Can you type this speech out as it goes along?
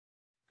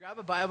Grab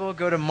a Bible,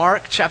 go to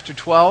Mark chapter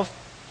 12.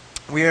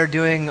 We are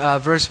doing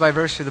verse by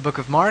verse through the book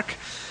of Mark.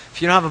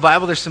 If you don't have a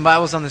Bible, there's some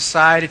Bibles on the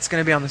side. It's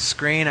going to be on the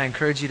screen. I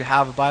encourage you to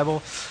have a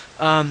Bible.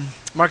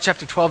 Mark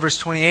chapter 12, verse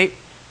 28.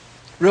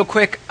 Real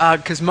quick,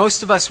 because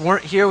most of us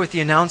weren't here with the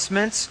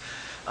announcements.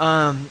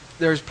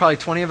 There's probably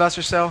 20 of us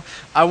or so.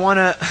 I want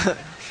to...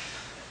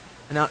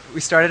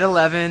 we started at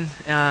 11.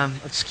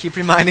 Let's keep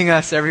reminding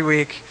us every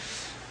week.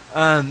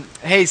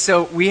 Hey,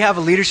 so we have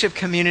a leadership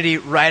community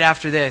right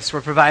after this.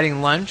 We're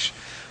providing lunch.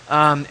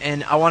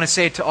 And I want to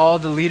say to all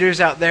the leaders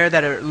out there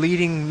that are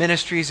leading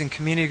ministries and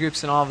community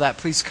groups and all of that,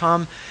 please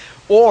come.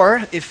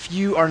 Or if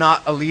you are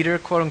not a leader,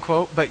 quote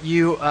unquote, but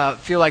you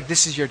feel like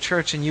this is your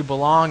church and you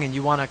belong and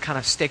you want to kind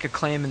of stake a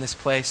claim in this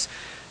place,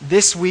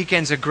 this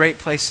weekend's a great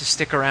place to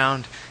stick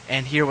around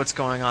and hear what's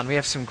going on. We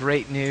have some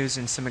great news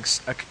and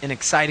an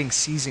exciting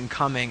season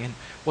coming, and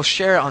we'll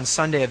share it on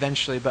Sunday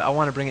eventually, but I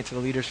want to bring it to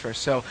the leaders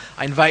first. So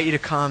I invite you to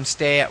come,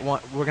 stay at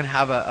 1. We're going to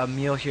have a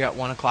meal here at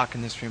 1 o'clock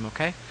in this room,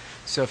 okay?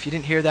 So if you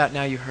didn't hear that,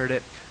 now you heard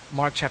it.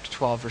 Mark chapter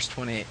 12, verse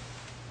 28.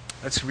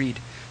 Let's read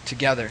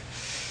together.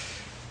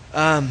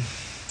 One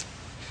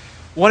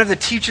of the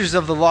teachers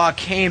of the law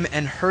came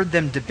and heard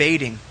them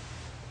debating.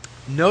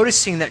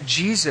 Noticing that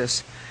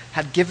Jesus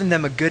had given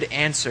them a good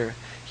answer,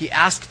 he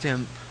asked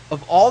him,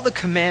 "Of all the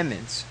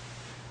commandments,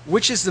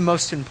 which is the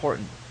most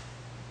important?"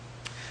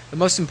 "The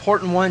most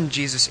important one,"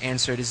 Jesus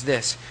answered, "is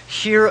this: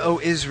 Hear, O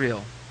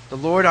Israel, the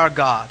Lord our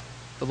God,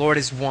 the Lord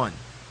is one.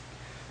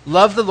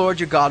 Love the Lord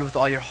your God with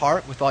all your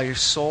heart, with all your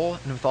soul,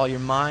 and with all your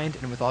mind,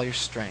 and with all your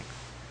strength.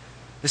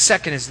 The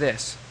second is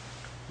this: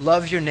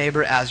 love your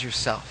neighbor as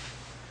yourself.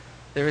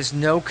 There is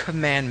no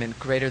commandment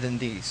greater than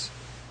these."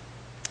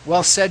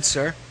 "Well said,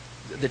 sir,"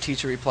 the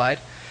teacher replied.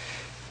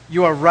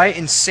 "You are right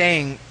in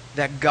saying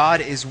that God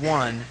is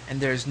one,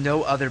 and there is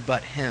no other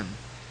but Him.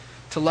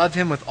 To love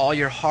Him with all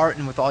your heart,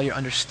 and with all your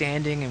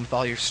understanding, and with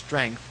all your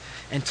strength,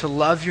 and to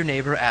love your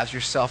neighbor as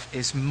yourself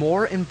is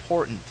more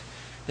important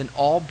than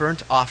all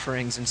burnt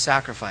offerings and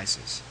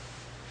sacrifices."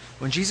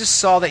 When Jesus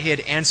saw that he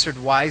had answered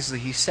wisely,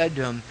 he said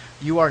to him,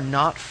 "You are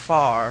not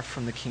far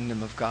from the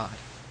kingdom of God."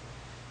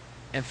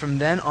 And from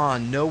then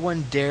on, no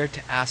one dared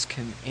to ask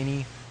him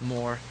any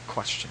more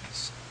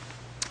questions.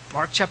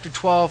 Mark chapter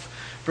 12,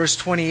 verse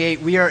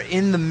 28. We are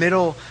in the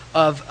middle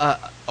of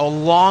a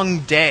long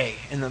day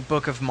in the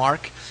book of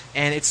Mark,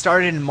 and it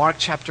started in Mark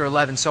chapter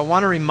 11. So I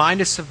want to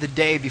remind us of the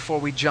day before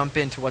we jump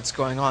into what's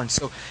going on.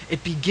 So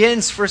it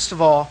begins, first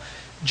of all,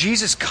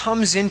 Jesus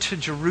comes into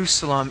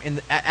Jerusalem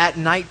at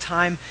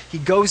nighttime. He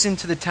goes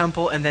into the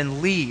temple and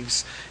then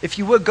leaves. If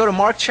you would, go to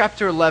Mark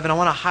chapter 11. I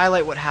want to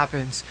highlight what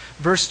happens.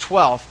 Verse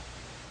 12.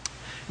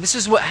 This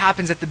is what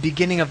happens at the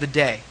beginning of the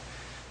day.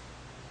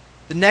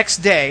 The next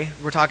day,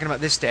 we're talking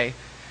about this day,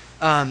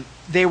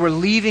 they were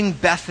leaving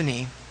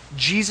Bethany.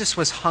 Jesus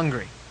was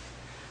hungry.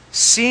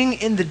 Seeing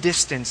in the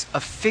distance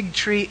a fig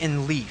tree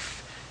in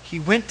leaf, he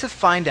went to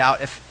find out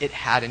if it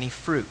had any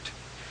fruit.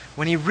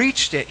 When he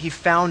reached it, he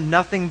found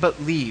nothing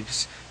but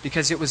leaves,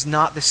 because it was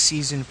not the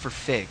season for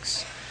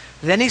figs.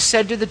 Then he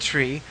said to the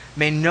tree,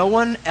 "May no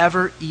one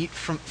ever eat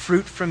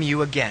fruit from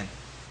you again."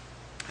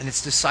 And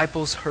its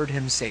disciples heard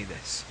him say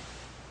this.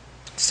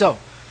 So,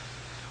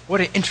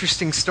 what an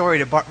interesting story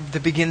to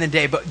begin the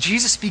day. But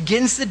Jesus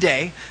begins the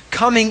day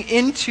coming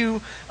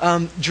into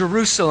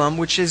Jerusalem,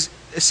 which is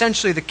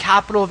essentially the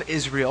capital of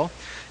Israel.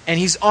 And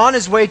he's on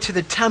his way to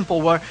the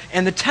temple,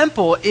 and the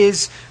temple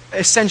is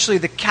essentially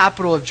the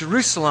capital of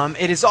Jerusalem.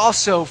 It is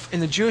also,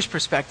 in the Jewish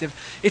perspective,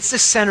 it's the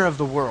center of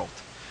the world.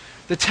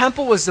 The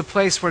temple was the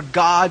place where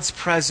God's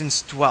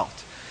presence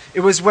dwelt. It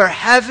was where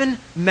heaven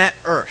met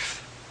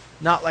earth.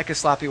 Not like a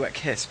sloppy wet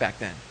kiss back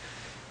then.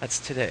 That's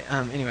today.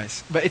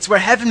 But it's where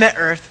heaven met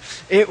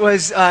earth. It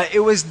was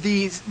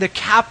the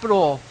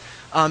capital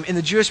in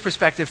the Jewish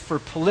perspective for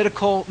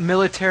political,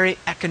 military,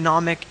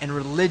 economic, and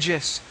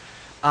religious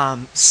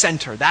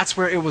center. That's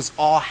where it was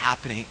all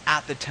happening,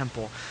 at the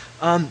temple.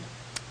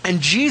 And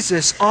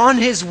Jesus, on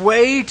his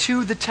way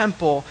to the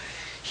temple,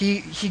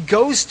 he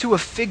goes to a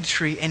fig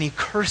tree and he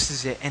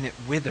curses it and it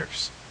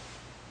withers.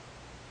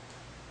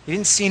 He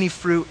didn't see any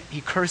fruit. He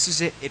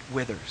curses it, it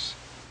withers.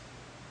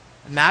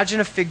 Imagine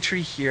a fig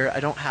tree here. I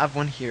don't have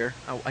one here.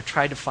 I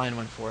tried to find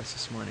one for us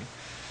this morning.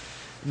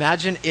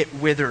 Imagine it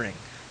withering.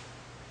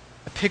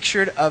 A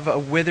picture of a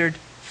withered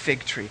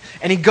fig tree.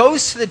 And he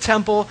goes to the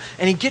temple,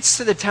 and he gets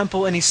to the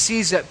temple, and he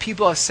sees that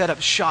people have set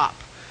up shop.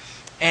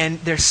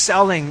 And they're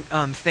selling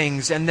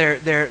things, and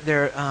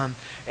and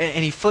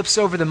he flips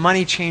over the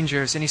money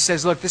changers, and he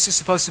says, "Look, this is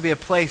supposed to be a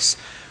place,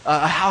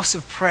 a house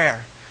of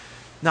prayer,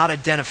 not a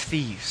den of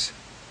thieves."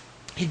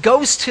 He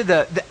goes to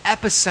the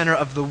epicenter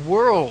of the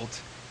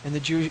world in the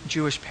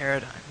Jewish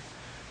paradigm,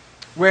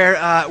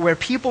 where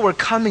people were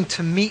coming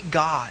to meet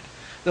God,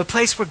 the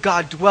place where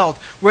God dwelled,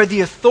 where the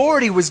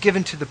authority was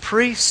given to the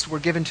priests, were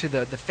given to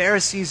the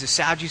Pharisees, the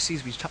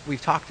Sadducees.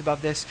 We've talked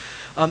about this.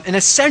 And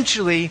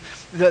essentially,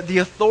 the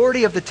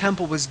authority of the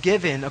temple was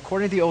given,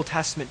 according to the Old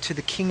Testament, to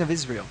the king of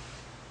Israel.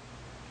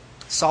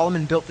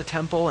 Solomon built the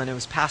temple, and it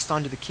was passed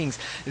on to the kings.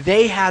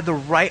 They had the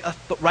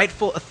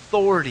rightful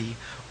authority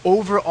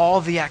over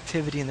all the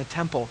activity in the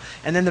temple.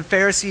 And then the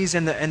Pharisees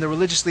and the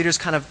religious leaders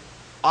kind of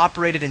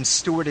operated and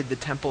stewarded the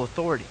temple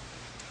authority.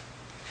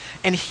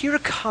 And here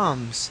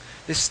comes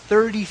this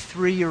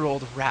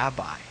 33-year-old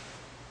rabbi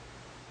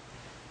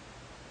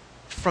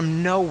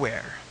from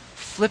nowhere,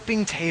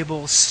 flipping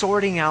tables,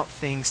 sorting out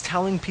things,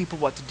 telling people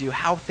what to do,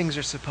 how things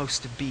are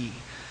supposed to be.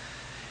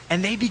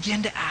 And they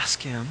begin to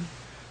ask him,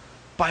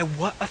 by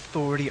what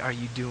authority are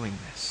you doing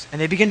this?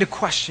 And they begin to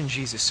question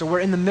Jesus. So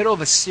we're in the middle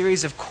of a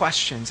series of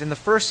questions. And the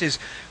first is,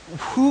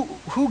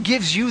 who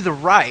gives you the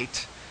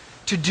right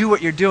to do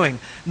what you're doing?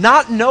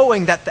 Not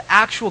knowing that the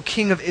actual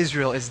king of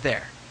Israel is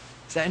there.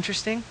 Is that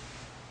interesting?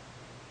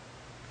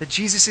 That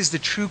Jesus is the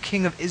true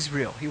king of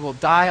Israel. He will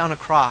die on a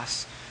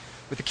cross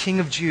with the king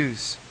of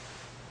Jews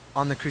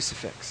on the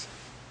crucifix.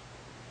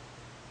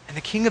 And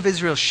the king of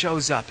Israel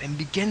shows up and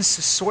begins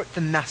to sort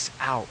the mess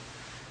out.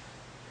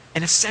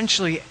 And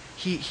essentially,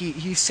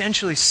 he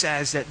essentially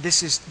says that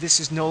this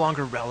is no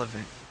longer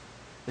relevant.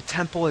 The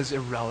temple is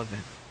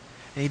irrelevant.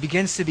 And he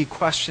begins to be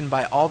questioned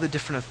by all the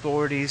different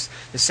authorities,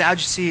 the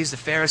Sadducees, the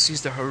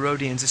Pharisees, the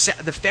Herodians.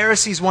 The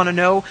Pharisees want to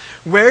know,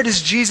 where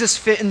does Jesus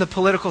fit in the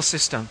political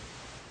system?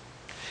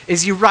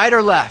 Is he right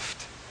or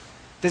left?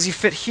 Does he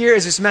fit here?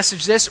 Is his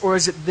message this or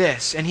is it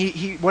this? And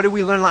he what did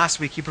we learn last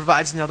week? He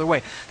provides another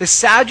way. The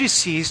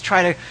Sadducees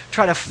try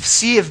to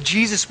see if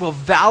Jesus will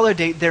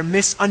validate their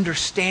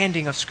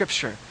misunderstanding of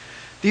Scripture.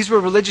 These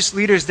were religious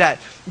leaders that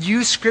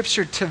used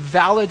Scripture to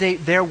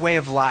validate their way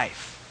of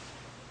life.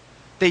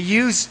 They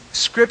use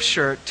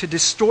Scripture to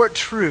distort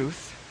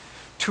truth,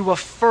 to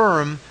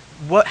affirm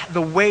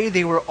the way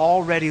they were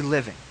already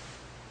living.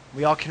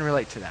 We all can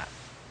relate to that.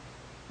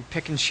 We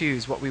pick and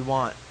choose what we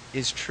want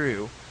is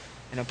true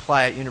and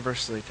apply it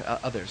universally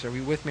to others. Are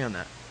we with me on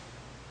that?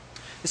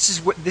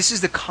 This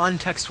is the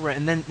context we're in.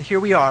 And then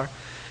here we are.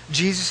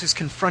 Jesus is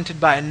confronted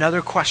by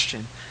another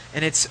question.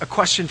 And it's a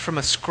question from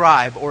a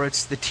scribe, or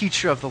it's the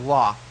teacher of the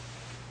law.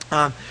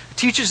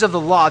 Teachers of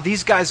the law,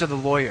 these guys are the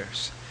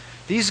lawyers.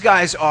 These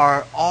guys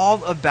are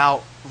all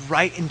about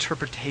right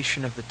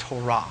interpretation of the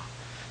Torah.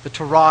 The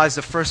Torah is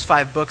the first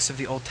 5 books of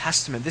the Old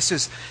Testament. This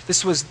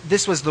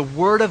was the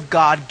word of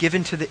God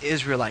given to the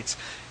Israelites.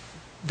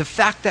 The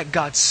fact that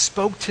God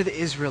spoke to the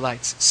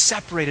Israelites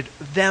separated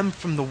them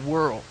from the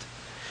world.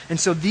 And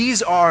so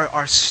these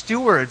are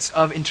stewards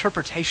of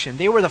interpretation.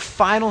 They were the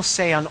final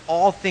say on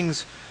all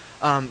things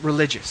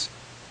religious.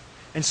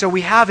 And so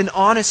we have an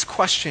honest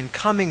question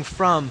coming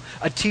from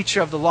a teacher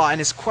of the law. And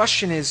his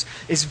question is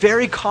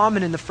very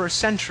common in the first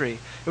century.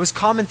 It was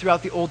common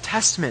throughout the Old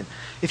Testament.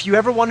 If you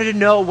ever wanted to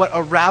know what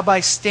a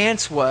rabbi's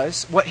stance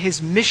was, what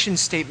his mission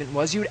statement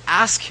was, you would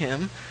ask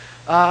him,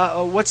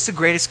 what's the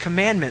greatest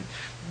commandment?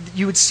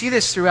 You would see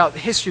this throughout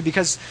history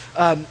because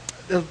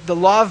the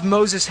law of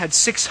Moses had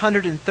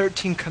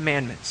 613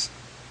 commandments.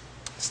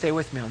 Stay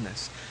with me on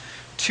this.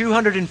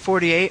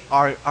 248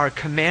 are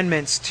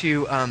commandments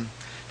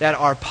that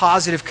are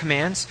positive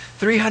commands.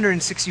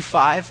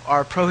 365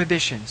 are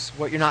prohibitions,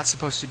 what you're not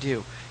supposed to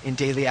do in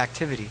daily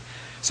activity.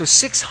 So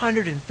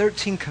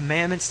 613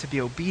 commandments to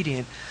be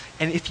obedient.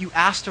 And if you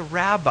asked a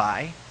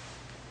rabbi,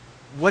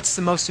 what's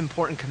the most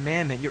important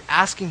commandment? You're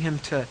asking him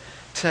to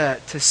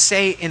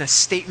say in a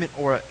statement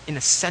or in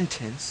a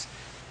sentence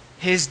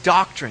his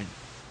doctrine.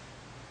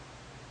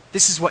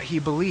 This is what he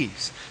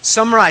believes.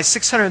 Summarize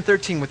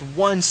 613 with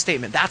one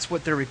statement. That's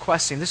what they're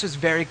requesting. This was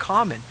very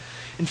common.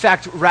 In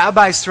fact,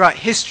 rabbis throughout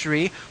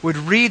history would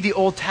read the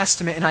Old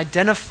Testament and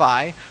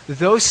identify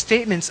those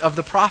statements of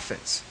the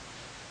prophets.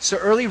 So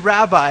early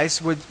rabbis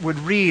would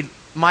read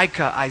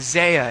Micah,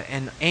 Isaiah,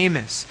 and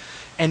Amos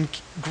and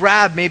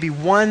grab maybe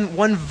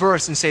one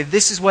verse and say,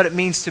 this is what it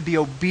means to be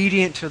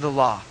obedient to the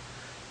law.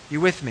 You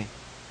with me?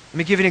 Let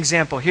me give you an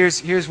example.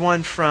 Here's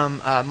one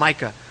from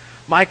Micah.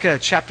 Micah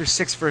chapter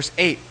 6, verse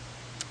 8.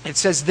 It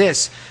says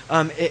this.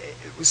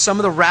 Some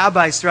of the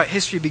rabbis throughout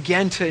history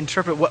began to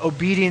interpret what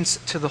obedience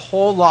to the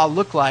whole law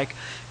looked like.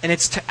 And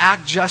it's to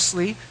act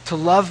justly, to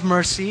love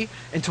mercy,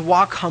 and to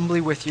walk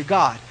humbly with your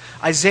God.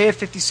 Isaiah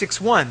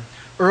 56:1.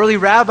 Early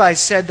rabbis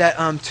said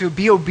that to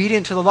be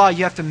obedient to the law,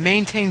 you have to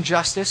maintain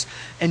justice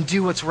and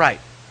do what's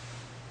right.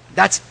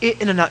 That's it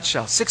in a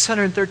nutshell.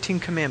 613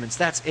 commandments.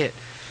 That's it.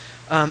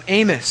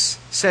 Amos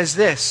says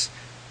this,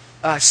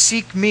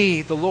 seek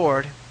me, the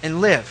Lord, and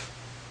live.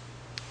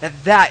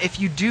 That if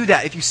you do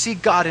that, if you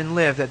seek God and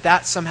live,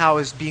 that somehow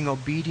is being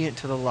obedient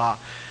to the law.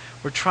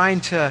 We're trying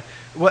to,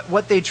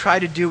 what they try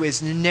to do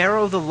is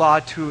narrow the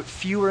law to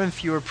fewer and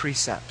fewer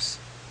precepts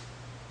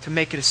to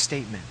make it a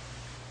statement.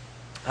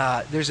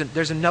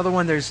 There's another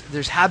one,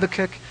 there's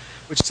Habakkuk,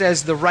 which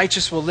says the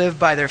righteous will live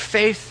by their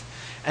faith.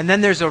 And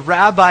then there's a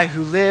rabbi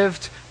who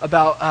lived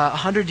about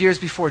 100 years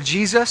before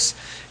Jesus.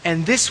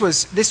 And this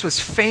was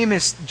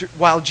famous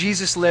while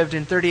Jesus lived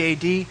in 30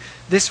 AD.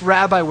 This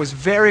rabbi was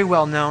very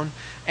well known.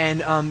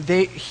 And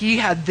he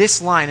had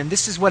this line, and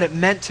this is what it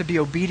meant to be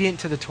obedient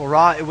to the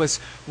Torah. It was,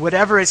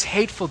 whatever is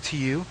hateful to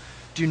you,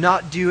 do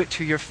not do it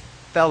to your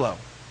fellow.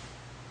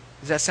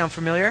 Does that sound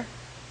familiar?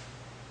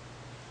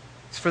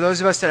 For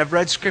those of us that have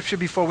read Scripture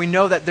before, we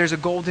know that there's a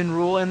golden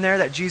rule in there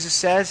that Jesus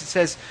says. It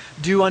says,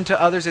 do unto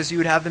others as you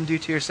would have them do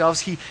to yourselves.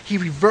 He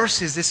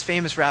reverses this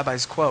famous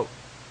rabbi's quote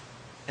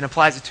and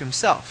applies it to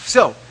himself.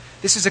 So,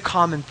 this is a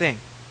common thing.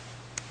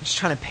 I'm just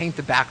trying to paint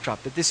the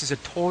backdrop that this is a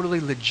totally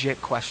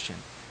legit question.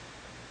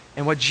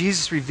 And what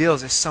Jesus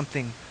reveals is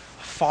something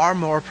far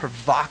more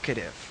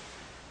provocative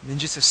than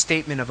just a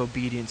statement of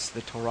obedience to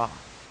the Torah.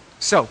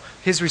 So,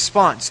 his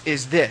response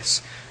is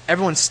this.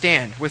 Everyone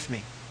stand with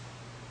me.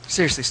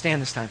 Seriously,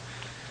 stand this time.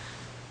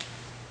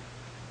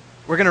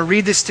 We're going to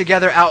read this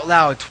together out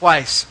loud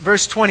twice.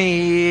 Verse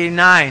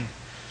 29,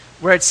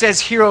 where it says,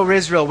 Hear, O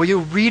Israel. Will you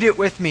read it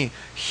with me?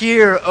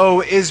 Hear,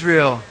 O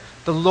Israel,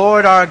 the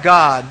Lord our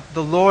God,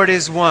 the Lord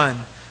is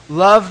one.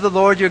 Love the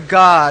Lord your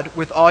God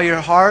with all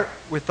your heart,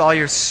 with all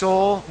your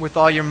soul, with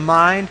all your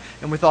mind,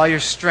 and with all your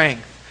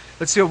strength.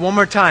 Let's do it one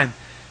more time.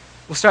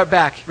 We'll start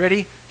back.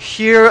 Ready?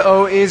 Hear,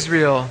 O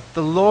Israel,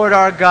 the Lord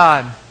our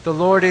God, the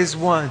Lord is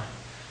one.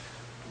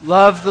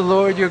 Love the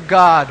Lord your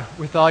God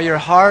with all your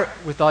heart,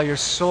 with all your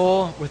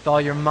soul, with all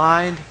your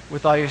mind,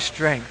 with all your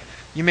strength.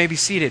 You may be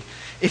seated.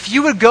 If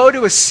you would go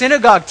to a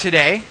synagogue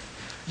today,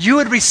 you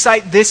would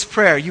recite this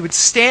prayer. You would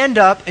stand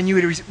up and you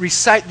would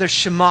recite the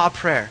Shema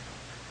prayer.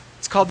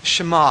 It's called the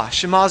Shema.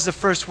 Shema is the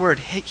first word,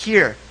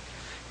 hear.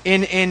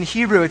 In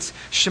Hebrew, it's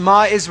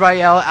Shema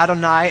Israel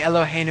Adonai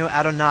Eloheinu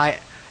Adonai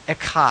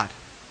Echad.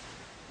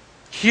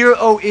 Hear,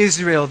 O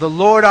Israel, the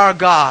Lord our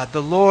God,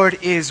 the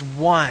Lord is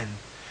one.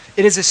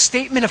 It is a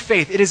statement of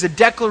faith. It is a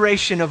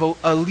declaration of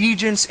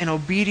allegiance and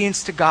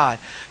obedience to God.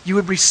 You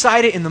would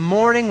recite it in the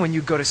morning when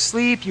you go to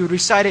sleep. You would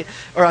recite it,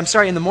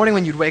 in the morning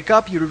when you'd wake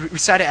up. You would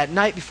recite it at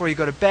night before you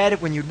go to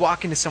bed. When you'd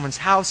walk into someone's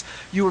house,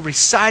 you were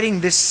reciting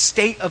this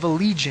state of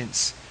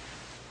allegiance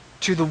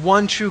to the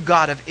one true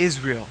God of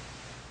Israel,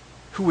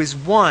 who is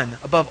one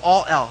above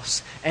all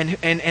else.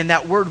 And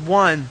that word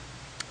one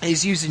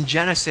is used in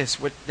Genesis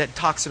that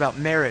talks about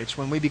marriage.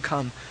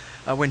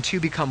 When two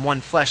become one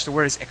flesh, the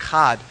word is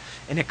echad.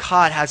 And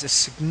echad has a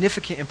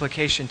significant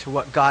implication to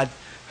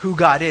who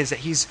God is, that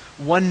he's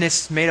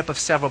oneness made up of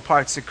several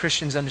parts. The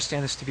Christians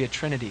understand this to be a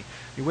trinity.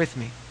 Are you with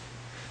me?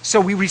 So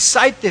we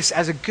recite this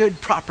as a good,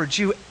 proper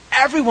Jew.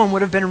 Everyone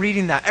would have been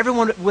reading that.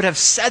 Everyone would have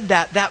said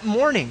that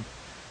morning.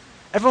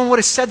 Everyone would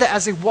have said that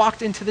as they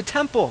walked into the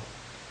temple.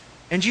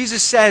 And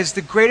Jesus says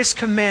the greatest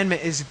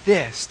commandment is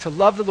this, to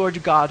love the Lord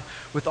your God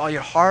with all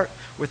your heart,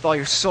 with all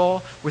your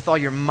soul, with all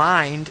your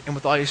mind, and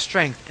with all your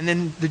strength. And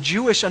then the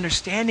Jewish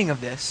understanding of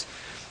this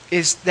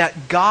is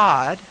that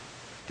God,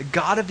 the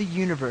God of the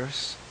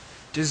universe,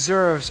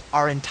 deserves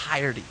our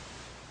entirety.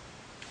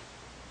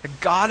 The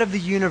God of the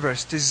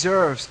universe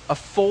deserves a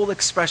full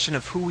expression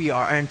of who we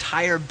are, our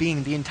entire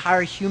being, the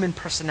entire human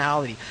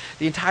personality,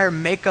 the entire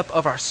makeup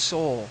of our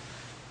soul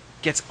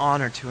gets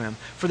honor to him.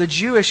 For the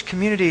Jewish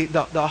community,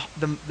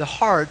 the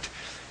heart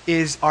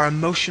is our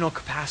emotional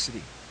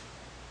capacity.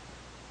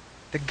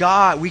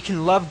 We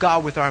can love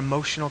God with our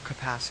emotional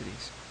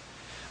capacities.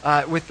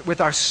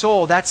 With our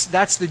soul, that's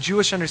the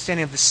Jewish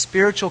understanding of the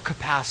spiritual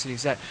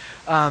capacities. That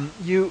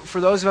for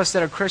those of us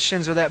that are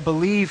Christians or that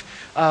believe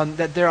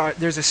that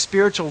there's a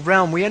spiritual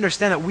realm, we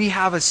understand that we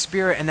have a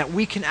spirit and that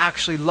we can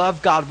actually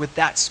love God with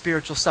that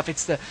spiritual stuff.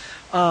 It's the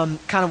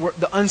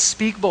the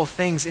unspeakable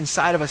things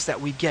inside of us that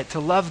we get to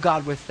love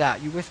God with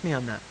that. You with me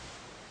on that?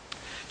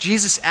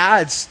 Jesus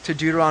adds to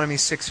Deuteronomy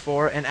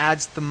 6:4 and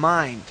adds the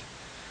mind,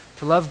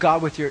 to love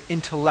God with your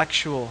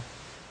intellectual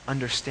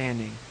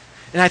understanding.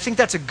 And I think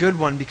that's a good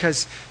one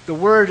because the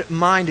word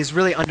mind is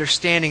really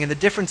understanding, and the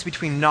difference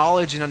between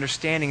knowledge and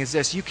understanding is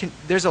this.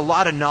 There's a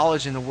lot of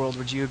knowledge in the world,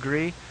 would you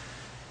agree?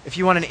 If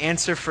you want an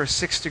answer for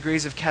 6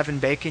 degrees of Kevin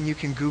Bacon, you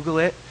can Google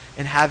it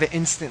and have it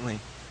instantly.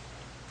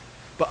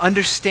 But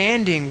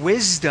understanding,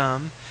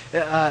 wisdom,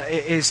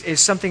 is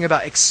something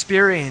about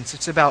experience.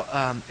 It's about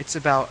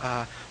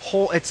a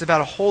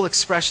whole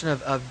expression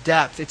of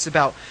depth. It's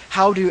about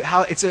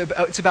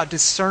it's about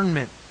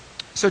discernment.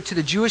 So to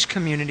the Jewish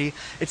community,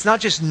 it's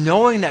not just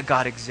knowing that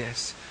God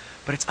exists,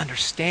 but it's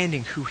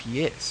understanding who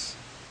he is.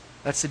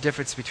 That's the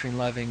difference between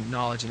loving,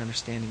 knowledge, and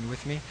understanding. You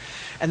with me?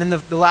 And then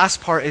the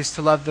last part is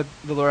to love the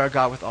Lord our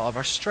God with all of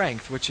our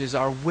strength, which is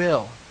our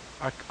will,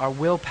 our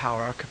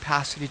willpower, our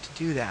capacity to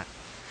do that.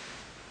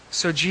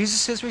 So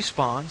Jesus'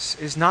 response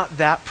is not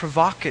that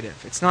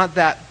provocative. It's not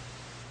that,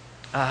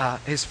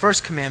 his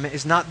first commandment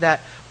is not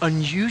that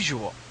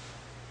unusual.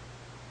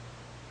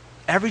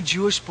 Every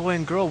Jewish boy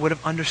and girl would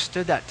have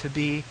understood that to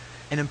be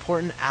an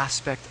important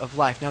aspect of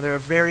life. Now, there are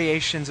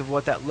variations of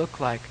what that looked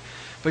like,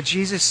 but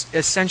Jesus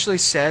essentially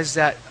says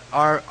that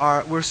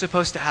we're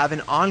supposed to have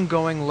an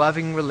ongoing,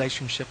 loving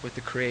relationship with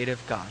the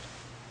creative God.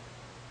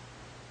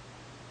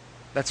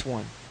 That's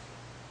one.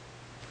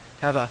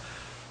 Have a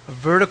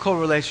vertical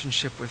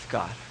relationship with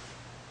God.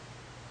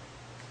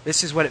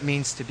 This is what it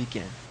means to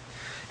begin.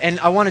 And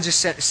I want to just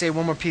say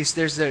one more piece.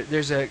 There's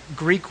a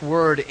Greek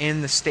word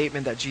in the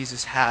statement that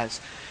Jesus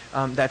has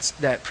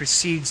that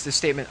precedes the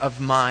statement of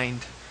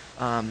mind,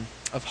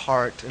 of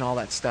heart, and all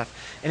that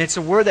stuff. And it's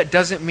a word that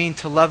doesn't mean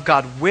to love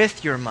God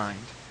with your mind,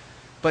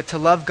 but to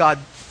love God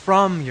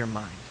from your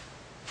mind.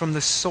 from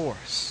the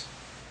source.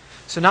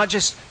 So not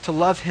just to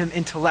love him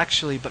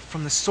intellectually, but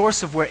from the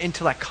source of where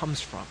intellect comes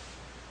from.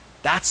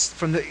 That's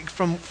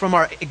from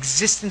our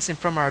existence and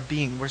from our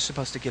being, we're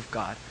supposed to give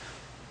God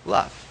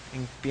love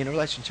and be in a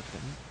relationship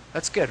with him.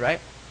 That's good, right?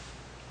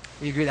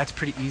 You agree that's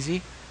pretty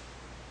easy?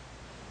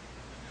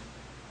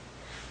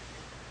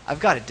 I've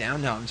got it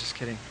down. No, I'm just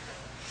kidding.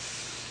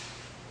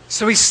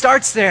 So he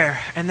starts there,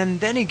 and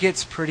then he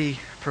gets pretty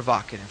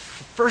provocative.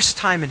 First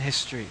time in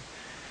history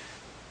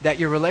that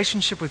your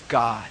relationship with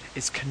God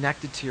is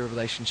connected to your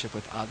relationship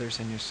with others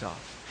and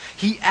yourself.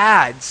 He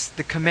adds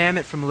the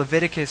commandment from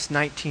Leviticus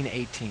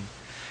 19:18.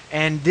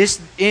 And this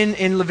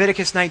in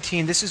Leviticus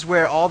 19, this is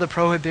where all the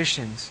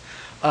prohibitions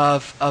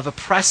of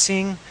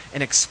oppressing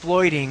and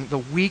exploiting the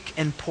weak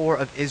and poor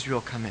of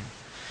Israel come in.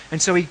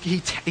 And so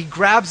he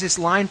grabs this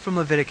line from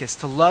Leviticus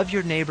to love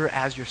your neighbor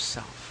as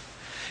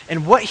yourself.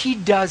 And what he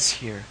does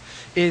here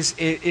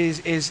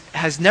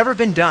has never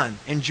been done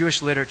in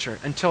Jewish literature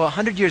until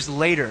 100 years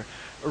later.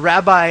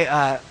 Rabbi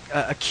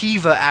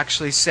Akiva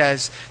actually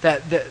says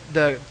that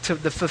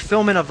the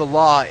fulfillment of the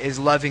law is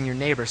loving your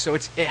neighbor. So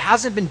it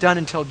hasn't been done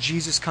until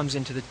Jesus comes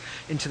into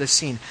the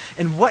scene.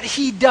 And what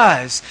he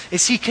does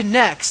is he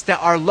connects that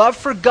our love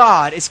for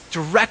God is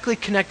directly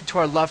connected to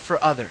our love for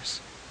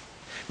others.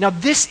 Now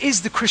this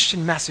is the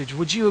Christian message.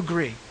 Would you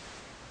agree?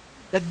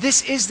 That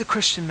this is the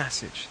Christian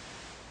message.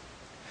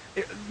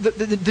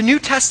 The New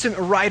Testament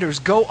writers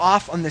go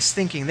off on this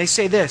thinking. They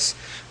say this.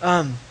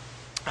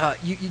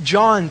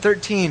 John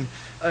 13,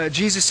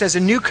 Jesus says, "A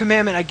new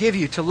commandment I give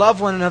you, to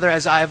love one another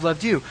as I have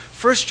loved you."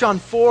 1 John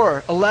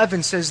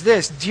 4:11 says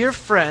this, "Dear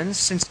friends,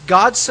 since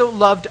God so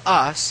loved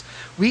us,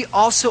 we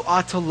also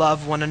ought to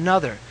love one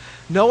another.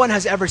 No one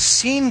has ever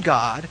seen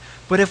God,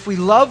 but if we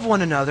love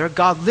one another,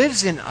 God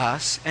lives in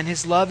us, and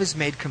his love is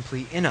made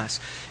complete in us."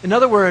 In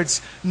other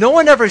words, no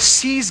one ever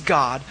sees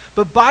God,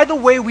 but by the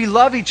way we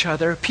love each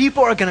other,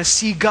 people are going to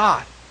see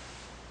God.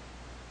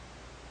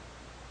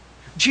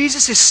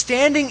 Jesus is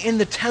standing in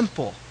the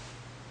temple,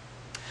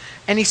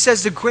 and he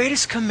says the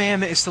greatest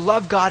commandment is to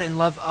love God and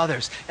love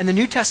others. And the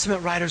New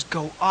Testament writers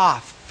go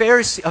off. A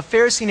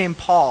Pharisee named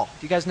Paul.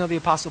 Do you guys know the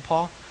Apostle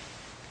Paul?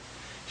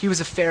 He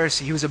was a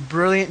Pharisee. He was a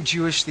brilliant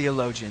Jewish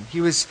theologian. He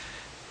was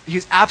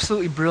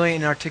absolutely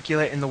brilliant and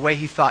articulate in the way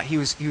he thought. He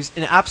was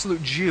an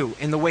absolute Jew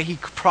in the way he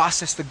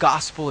processed the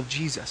gospel of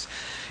Jesus.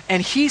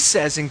 And he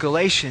says in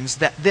Galatians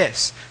that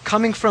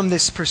coming from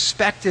this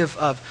perspective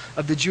of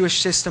the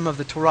Jewish system of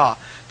the Torah,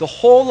 the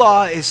whole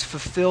law is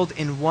fulfilled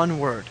in one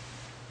word: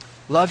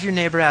 love your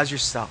neighbor as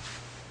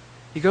yourself.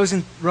 He goes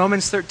in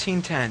Romans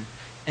 13:10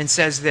 and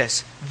says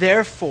this,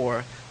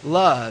 "Therefore,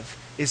 love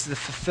is the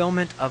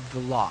fulfillment of the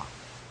law."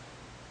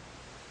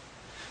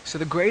 So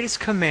the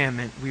greatest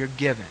commandment we are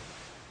given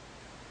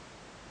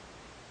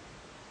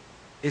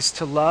is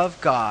to love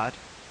God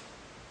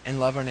and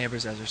love our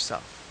neighbors as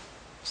ourselves.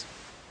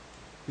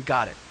 We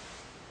got it.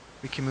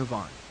 We can move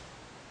on.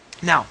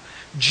 Now,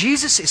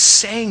 Jesus is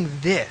saying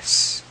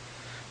this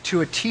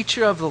to a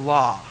teacher of the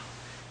law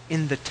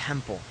in the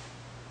temple.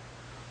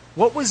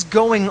 What was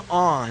going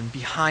on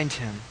behind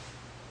him?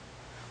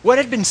 What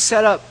had been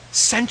set up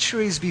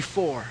centuries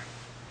before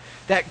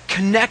that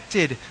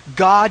connected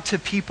God to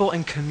people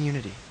and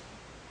community?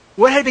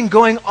 What had been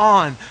going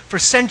on for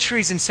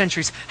centuries and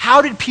centuries?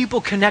 How did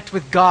people connect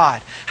with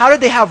God? How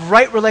did they have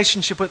right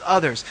relationship with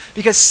others?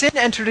 Because sin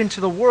entered into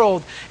the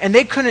world and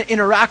they couldn't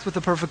interact with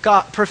the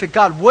perfect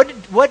God.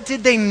 What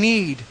did they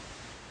need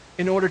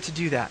in order to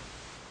do that?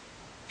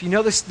 If you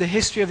know the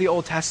history of the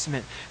Old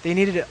Testament, they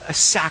needed a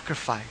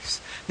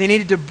sacrifice. They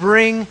needed to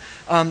bring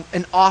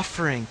an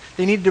offering.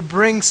 They needed to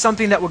bring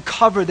something that would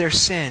cover their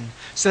sin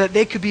so that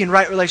they could be in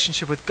right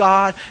relationship with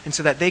God and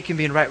so that they can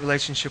be in right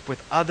relationship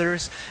with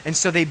others. And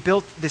so they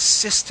built this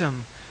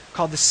system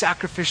called the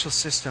sacrificial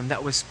system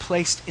that was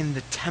placed in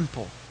the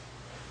temple.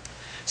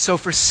 So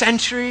for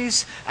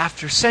centuries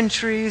after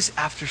centuries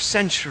after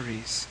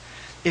centuries,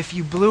 if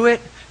you blew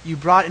it, you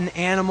brought an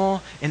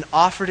animal and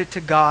offered it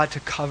to God to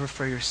cover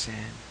for your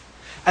sin.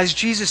 As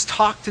Jesus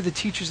talked to the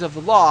teachers of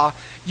the law,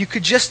 you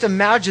could just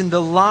imagine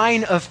the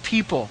line of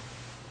people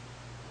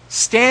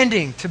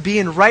standing to be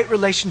in right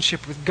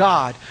relationship with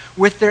God,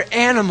 with their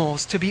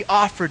animals to be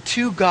offered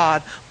to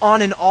God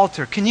on an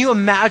altar. Can you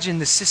imagine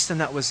the system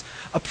that was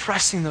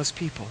oppressing those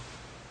people?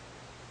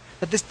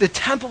 That the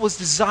temple was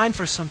designed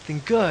for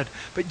something good,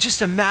 but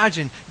just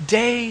imagine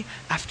day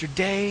after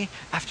day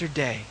after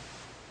day,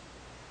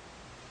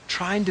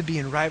 trying to be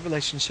in right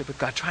relationship with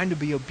God, trying to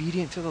be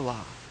obedient to the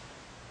law,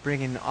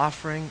 bringing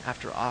offering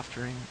after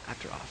offering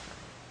after offering.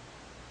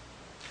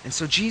 And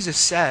so Jesus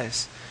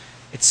says,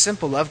 it's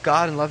simple, love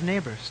God and love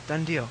neighbors.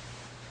 Done deal.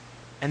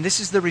 And this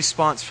is the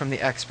response from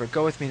the expert.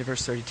 Go with me to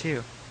verse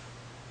 32.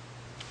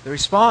 The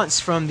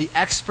response from the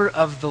expert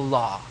of the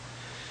law.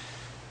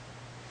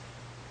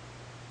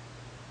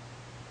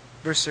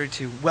 Verse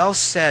 32, "Well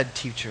said,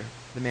 teacher,"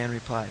 the man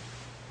replied.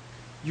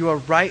 "You are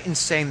right in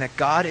saying that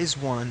God is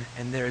one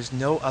and there is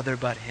no other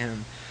but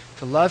him.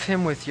 To love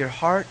him with your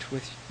heart,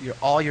 with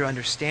all your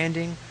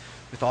understanding,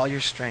 with all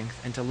your strength,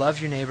 and to love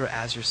your neighbor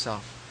as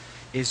yourself.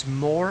 is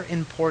more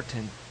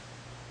important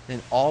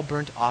than all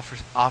burnt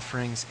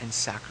offerings and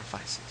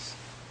sacrifices.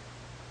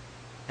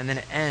 And then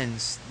it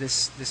ends,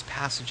 this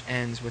passage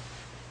ends with,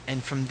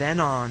 and from then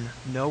on,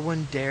 no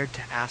one dared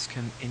to ask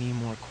him any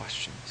more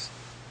questions.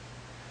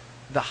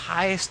 The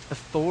highest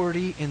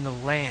authority in the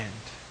land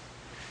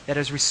that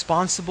is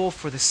responsible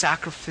for the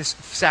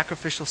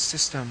sacrificial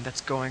system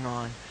that's going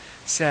on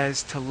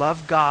says to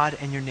love God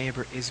and your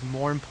neighbor is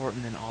more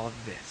important than all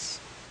of this.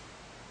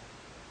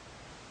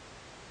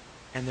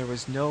 And there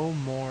was no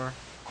more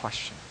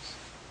questions.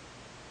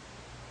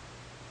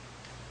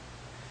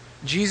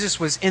 Jesus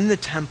was in the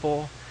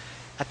temple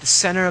at the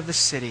center of the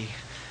city.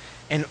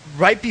 And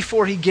right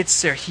before he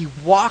gets there, he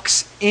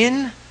walks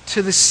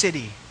into the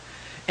city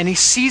and he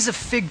sees a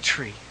fig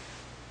tree.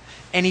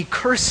 And he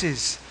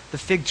curses the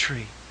fig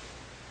tree.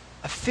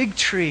 A fig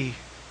tree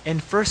in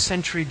first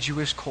century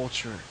Jewish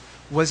culture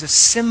was a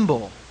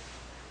symbol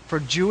for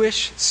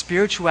Jewish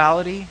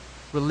spirituality,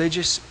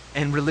 religious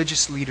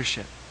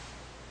leadership.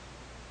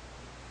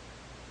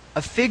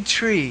 A fig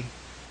tree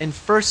in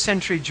first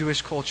century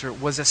Jewish culture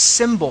was a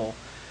symbol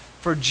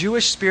for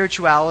Jewish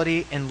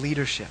spirituality and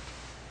leadership.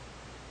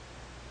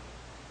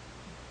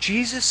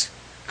 Jesus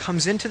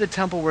comes into the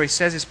temple where he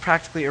says is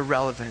practically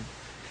irrelevant.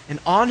 And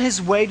on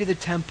his way to the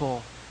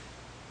temple,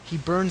 he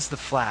burns the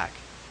flag.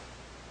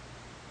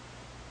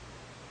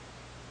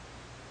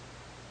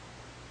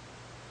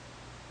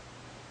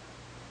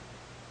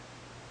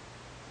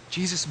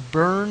 Jesus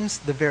burns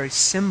the very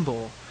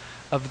symbol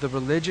of the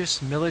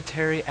religious,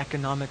 military,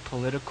 economic,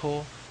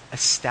 political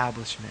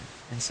establishment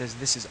and says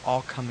this is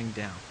all coming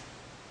down.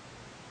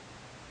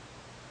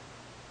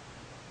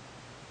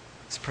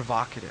 It's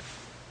provocative.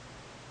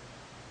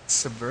 It's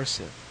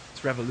subversive.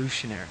 It's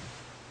revolutionary.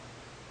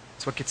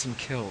 It's what gets him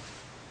killed.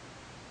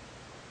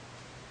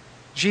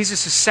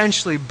 Jesus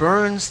essentially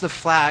burns the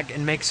flag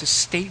and makes a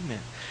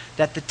statement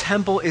that the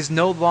temple is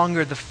no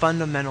longer the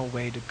fundamental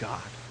way to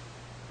God,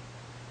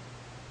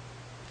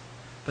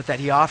 but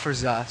that he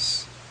offers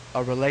us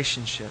a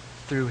relationship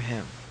through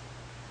him.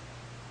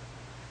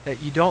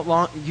 That you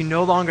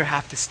no longer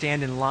have to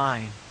stand in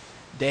line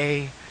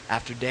day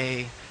after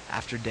day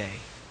after day,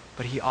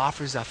 but he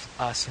offers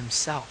us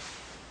himself.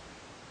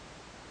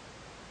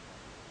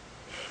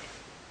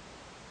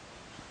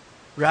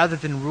 Rather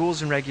than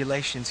rules and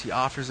regulations, he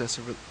offers us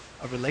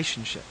a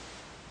relationship.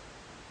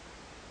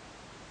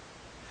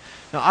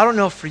 Now, I don't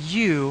know for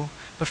you,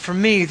 but for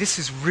me, this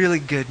is really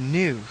good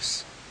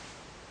news.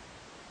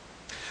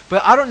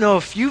 But I don't know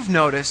if you've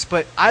noticed,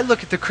 but I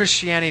look at the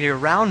Christianity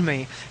around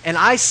me and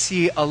I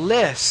see a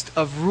list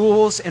of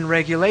rules and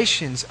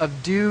regulations,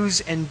 of do's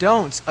and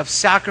don'ts, of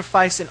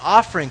sacrifice and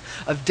offering,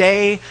 of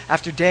day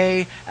after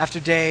day after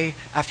day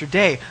after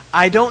day.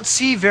 I don't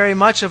see very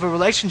much of a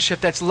relationship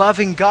that's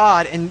loving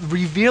God and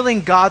revealing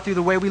God through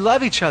the way we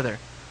love each other.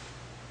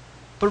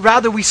 But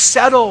rather we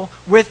settle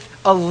with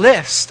a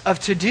list of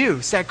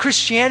to-dos. That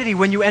Christianity,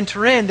 when you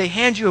enter in, they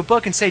hand you a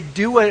book and say,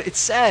 do what it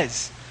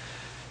says.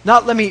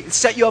 Not let me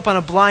set you up on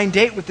a blind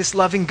date with this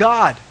loving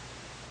God.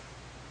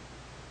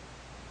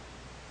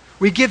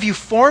 We give you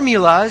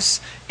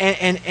formulas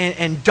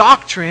and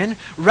doctrine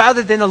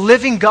rather than a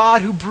living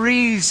God who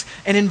breathes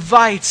and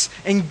invites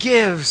and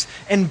gives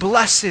and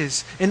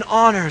blesses and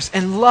honors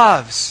and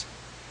loves.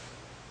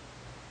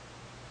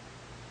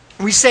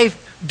 We say,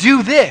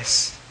 do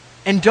this.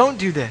 And don't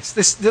do this.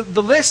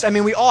 The list, I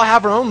mean, we all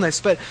have our own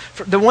list, but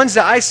for the ones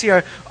that I see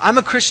are, I'm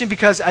a Christian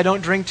because I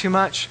don't drink too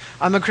much.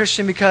 I'm a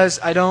Christian because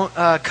I don't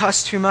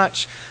cuss too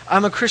much.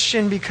 I'm a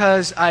Christian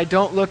because I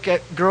don't look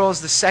at girls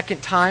the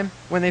second time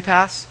when they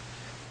pass,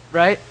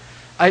 right?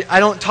 I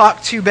don't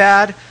talk too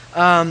bad.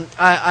 I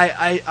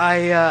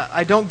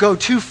don't go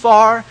too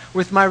far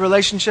with my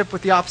relationship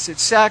with the opposite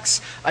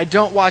sex. I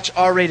don't watch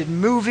R-rated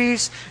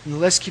movies, and the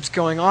list keeps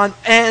going on.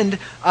 And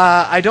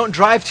I don't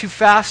drive too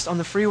fast on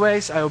the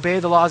freeways. I obey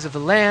the laws of the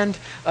land.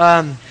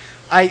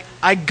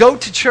 I go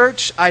to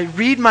church. I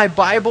read my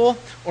Bible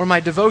or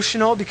my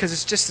devotional because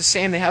it's just the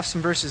same. They have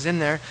some verses in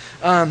there.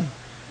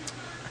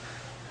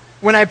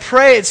 When I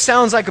pray, it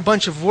sounds like a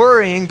bunch of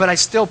worrying, but I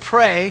still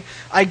pray.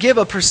 I give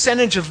a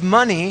percentage of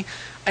money.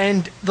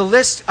 And the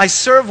list, I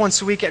serve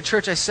once a week at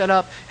church I set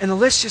up, and the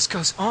list just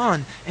goes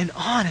on, and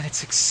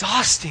it's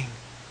exhausting.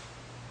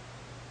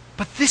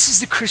 But this is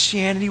the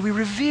Christianity we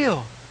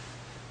reveal.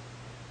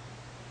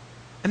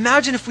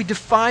 Imagine if we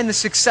define the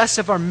success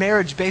of our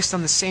marriage based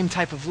on the same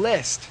type of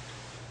list.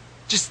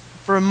 Just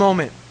for a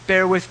moment,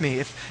 bear with me.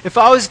 If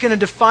I was going to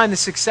define the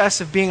success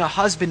of being a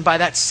husband by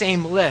that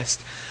same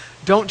list,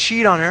 don't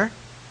cheat on her,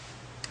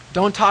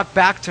 don't talk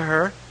back to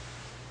her,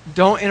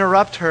 don't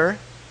interrupt her,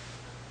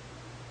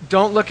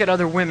 don't look at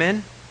other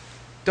women.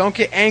 Don't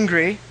get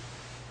angry.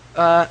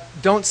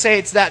 Don't say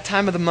it's that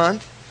time of the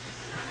month.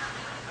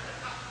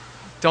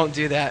 Don't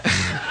do that.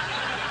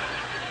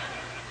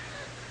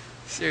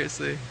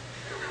 Seriously.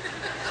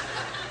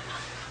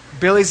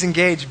 Billy's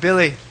engaged.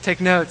 Billy, take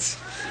notes.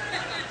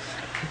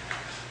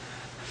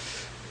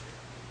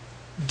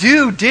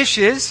 Do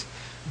dishes.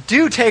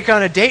 do take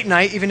on a date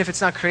night, even if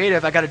it's not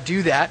creative. I got to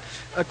do that.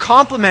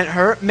 Compliment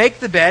her, make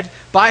the bed,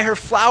 buy her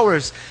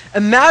flowers.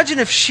 Imagine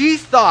if she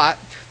thought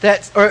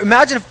that, or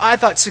imagine if I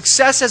thought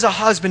success as a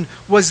husband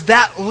was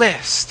that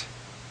list.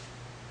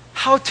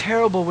 How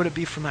terrible would it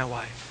be for my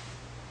wife?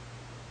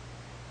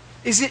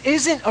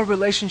 Isn't a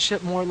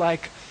relationship more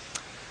like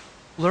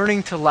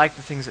learning to like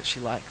the things that she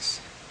likes?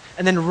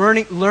 And then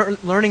learning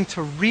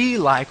to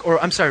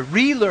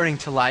relearning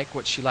to like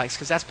what she likes,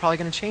 because that's probably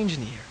going to change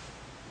in a year.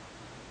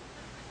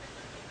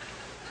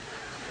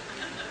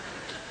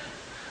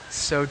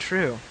 So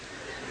true.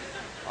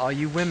 All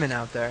you women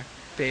out there,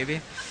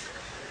 baby.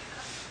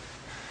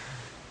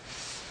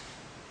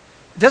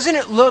 Doesn't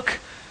it look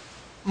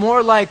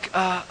more like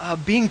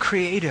being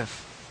creative?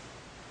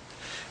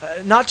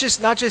 Not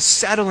just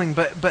settling,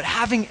 but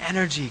having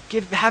energy,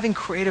 having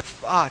creative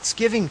thoughts,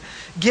 forgiving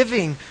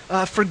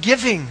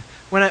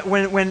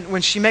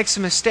when she makes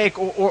a mistake,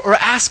 or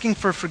asking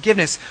for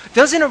forgiveness.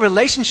 Doesn't a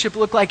relationship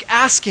look like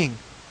asking,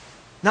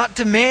 not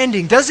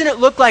demanding? Doesn't it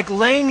look like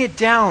laying it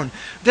down?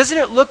 Doesn't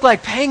it look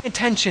like paying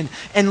attention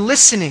and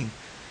listening,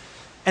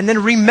 and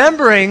then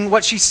remembering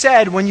what she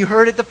said when you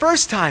heard it the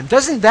first time?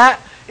 Isn't that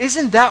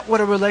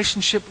what a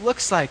relationship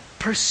looks like?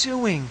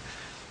 Pursuing,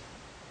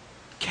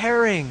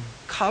 caring,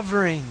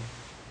 covering,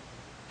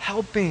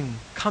 helping,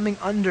 coming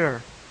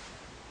under.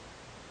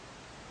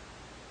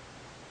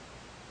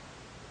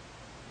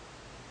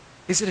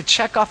 Is it a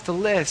check off the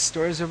list,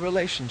 or is it a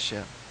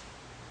relationship?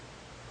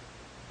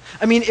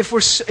 I mean, if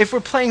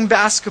we're playing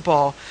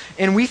basketball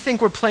and we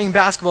think we're playing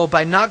basketball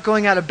by not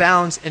going out of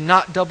bounds and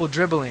not double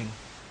dribbling,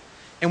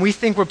 and we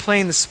think we're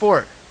playing the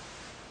sport.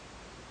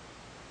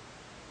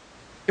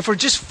 If we're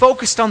just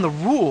focused on the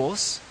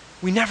rules,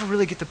 we never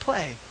really get to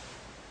play,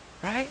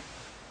 right?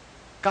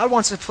 God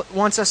wants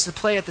us to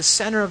play at the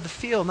center of the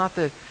field, not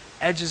the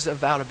edges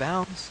of out of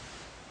bounds.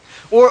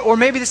 Or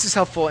maybe this is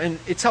helpful, and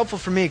it's helpful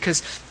for me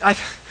because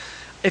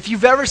if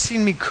you've ever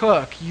seen me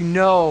cook, you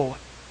know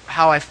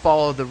how I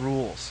follow the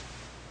rules.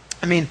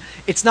 I mean,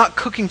 it's not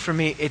cooking for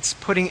me, it's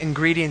putting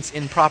ingredients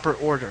in proper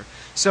order.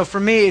 So for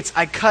me,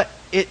 I cut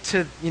it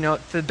to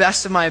the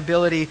best of my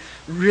ability,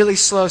 really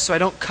slow, so I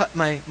don't cut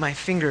my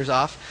fingers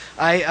off.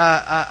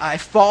 I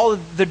follow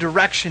the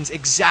directions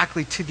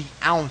exactly to the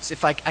ounce.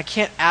 If I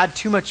can't add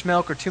too much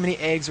milk or too many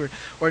eggs or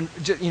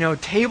a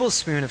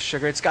tablespoon of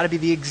sugar, it's got to be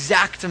the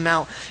exact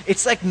amount.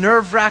 It's like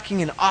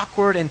nerve-wracking and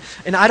awkward, and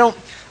I don't.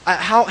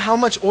 How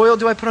much oil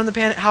do I put on the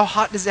pan? How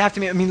hot does it have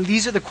to be? I mean,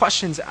 these are the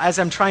questions as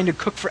I'm trying to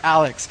cook for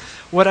Alex.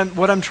 What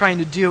I'm trying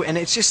to do, and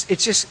it's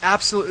just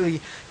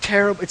absolutely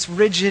terrible. It's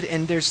rigid,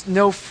 and there's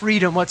no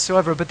freedom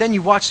whatsoever. But then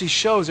you watch these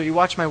shows, or you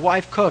watch my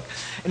wife cook,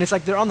 and it's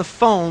like they're on the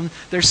phone,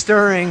 they're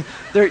stirring,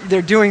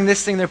 they're doing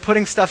this thing, they're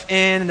putting stuff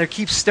in, and they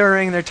keep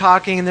stirring, they're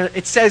talking, and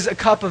it says a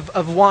cup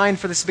of wine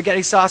for the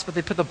spaghetti sauce, but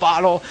they put the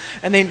bottle,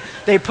 and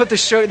they put the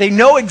sugar. They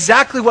know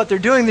exactly what they're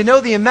doing. They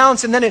know the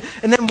amounts, and then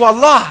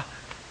voila.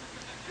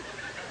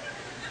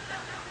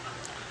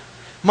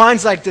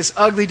 Mine's like this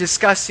ugly,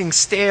 disgusting,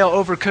 stale,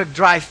 overcooked,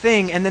 dry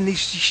thing. And then these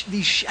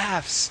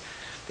chefs,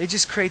 they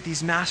just create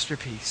these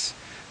masterpieces.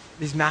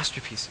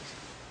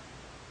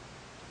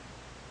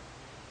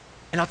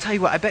 And I'll tell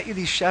you what, I bet you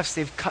these chefs,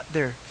 they've cut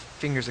their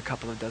fingers a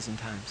couple of dozen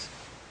times.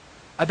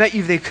 I bet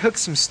you they cooked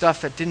some stuff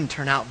that didn't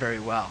turn out very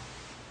well.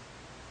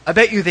 I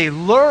bet you they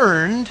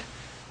learned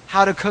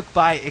how to cook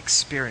by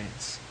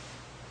experience.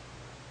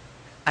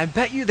 I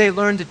bet you they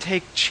learned to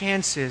take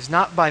chances,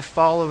 not by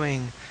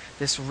following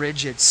this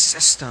rigid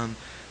system,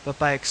 but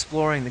by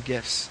exploring the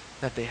gifts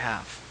that they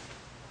have.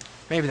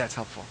 Maybe that's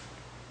helpful.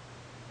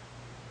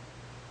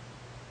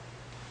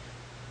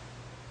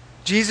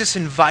 Jesus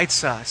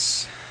invites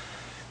us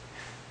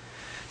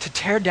to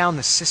tear down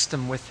the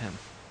system with him,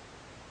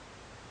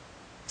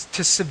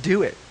 to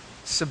subdue it,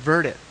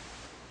 subvert it,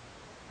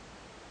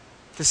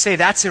 to say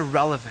that's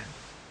irrelevant.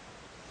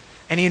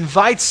 And he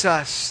invites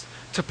us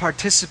to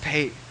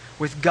participate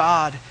with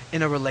God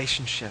in a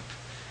relationship.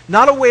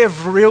 Not a way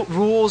of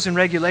rules and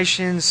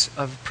regulations,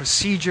 of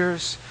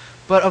procedures,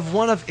 but of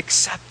one of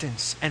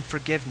acceptance and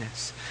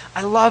forgiveness.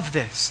 I love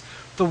this.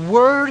 The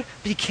Word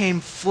became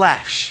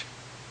flesh.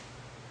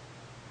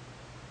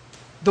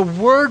 The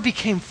Word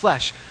became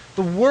flesh.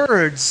 The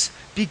words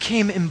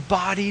became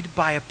embodied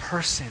by a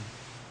person.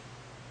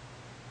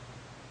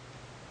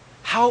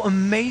 How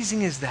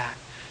amazing is that?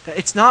 That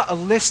it's not a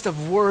list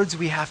of words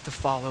we have to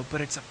follow,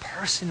 but it's a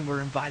person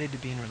we're invited to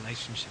be in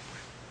relationship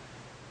with.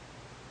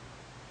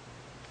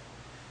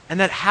 And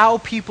that how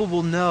people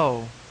will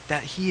know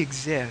that he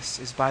exists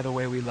is by the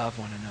way we love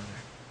one another.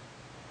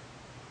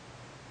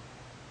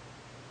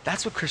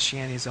 That's what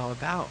Christianity is all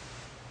about.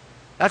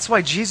 That's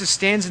why Jesus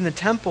stands in the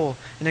temple,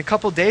 and a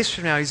couple days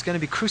from now he's going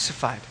to be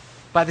crucified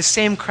by the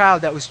same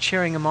crowd that was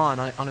cheering him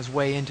on his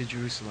way into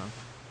Jerusalem.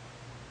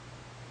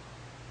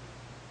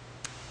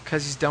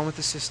 Because he's done with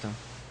the system.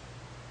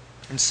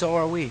 And so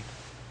are we.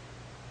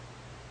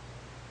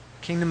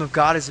 The kingdom of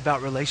God is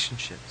about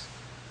relationships.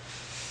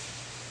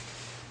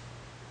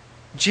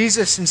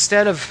 Jesus,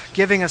 instead of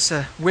giving us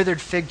a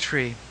withered fig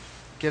tree,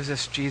 gives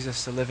us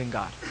Jesus, the living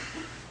God.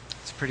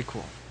 Let's pray. pretty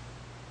cool.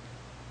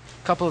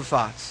 A couple of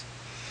thoughts.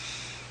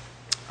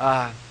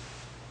 How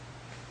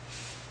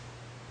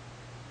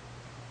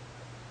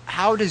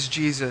does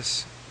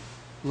Jesus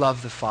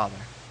love the Father?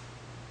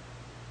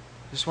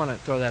 I just want to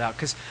throw that out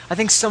because I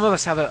think some of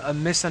us have a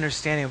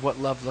misunderstanding of what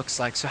love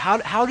looks like. So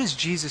how does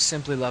Jesus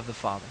simply love the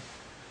Father?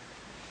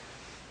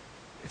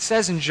 It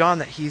says in John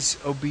that he's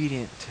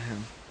obedient to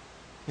him.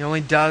 He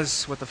only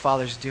does what the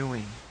Father's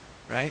doing,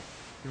 right?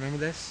 You remember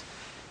this?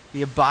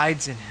 He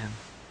abides in him.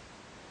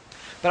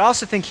 But I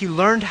also think he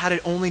learned how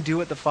to only do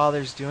what the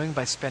Father's doing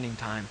by spending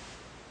time.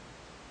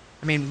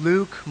 I mean,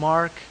 Luke,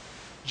 Mark,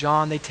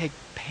 John, they take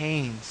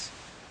pains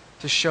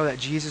to show that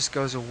Jesus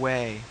goes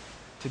away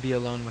to be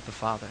alone with the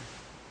Father.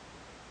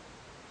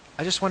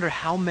 I just wonder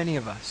how many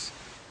of us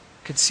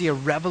could see a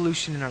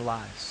revolution in our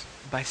lives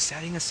by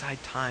setting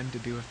aside time to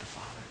be with the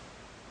Father.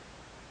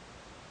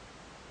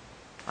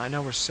 I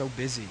know we're so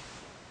busy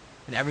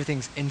and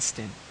everything's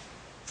instant.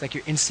 It's like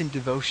your instant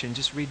devotion.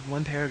 Just read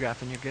one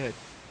paragraph and you're good.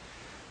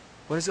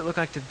 What does it look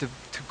like to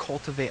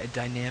cultivate a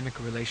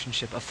dynamic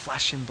relationship of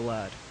flesh and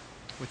blood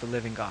with the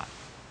living God?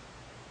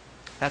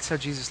 That's how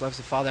Jesus loves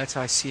the Father. That's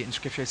how I see it in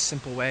Scripture. It's a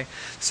simple way.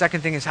 The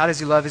second thing is, how does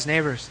he love his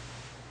neighbors?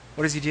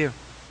 What does he do?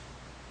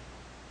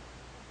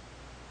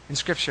 In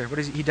Scripture, what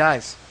does he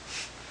dies.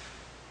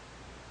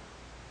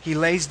 He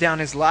lays down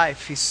his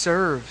life. He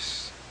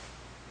serves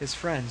his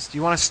friends. Do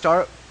you want to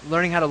start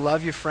learning how to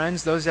love your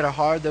friends? Those that are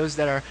hard, those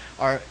that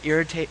are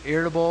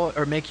irritable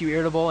or make you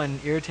irritable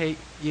and irritate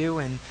you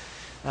and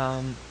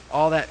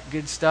all that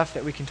good stuff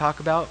that we can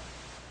talk about.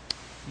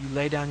 You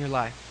lay down your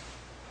life.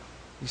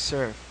 You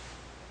serve.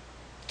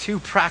 2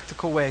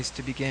 practical ways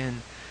to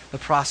begin the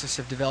process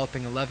of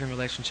developing a loving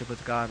relationship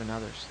with God and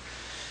others.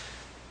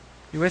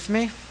 You with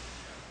me?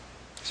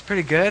 It's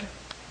pretty good.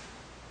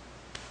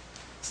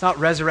 It's not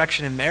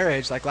resurrection and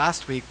marriage like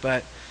last week,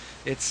 but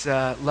it's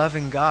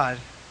loving God.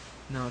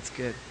 No, it's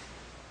good.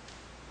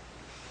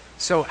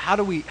 So how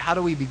do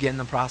we begin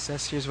the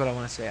process? Here's what I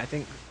want to say. I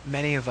think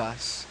many of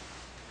us,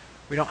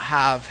 we don't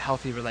have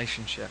healthy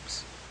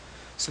relationships.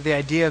 So the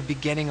idea of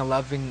beginning a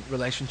loving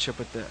relationship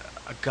with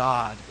a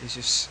God is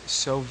just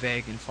so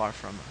vague and far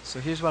from us. So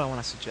here's what I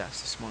want to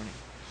suggest this morning.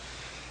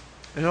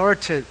 In order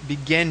to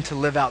begin to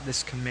live out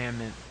this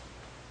commandment,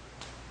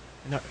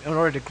 in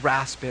order to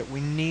grasp it,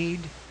 we need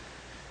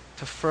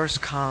to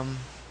first come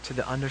to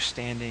the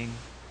understanding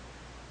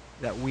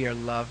that we are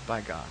loved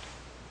by God.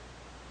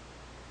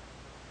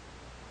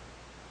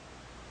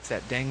 It's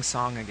that dang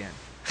song again.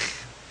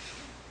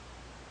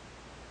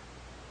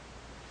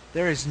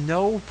 There is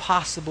no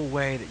possible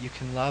way that you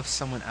can love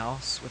someone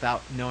else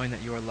without knowing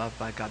that you are loved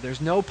by God.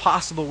 There's no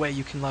possible way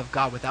you can love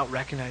God without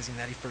recognizing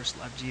that he first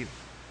loved you.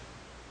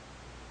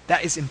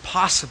 That is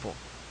impossible.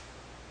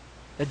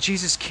 That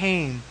Jesus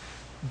came,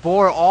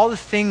 bore all the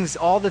things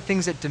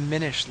that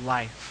diminish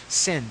life,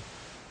 sin,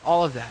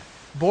 all of that.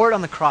 Bore it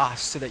on the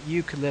cross so that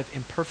you could live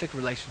in perfect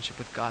relationship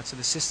with God, so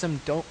the system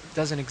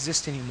doesn't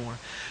exist anymore,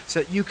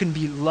 so that you can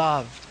be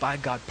loved by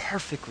God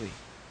perfectly.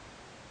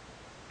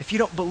 If you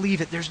don't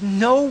believe it, there's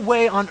no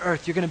way on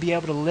earth you're going to be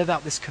able to live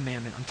out this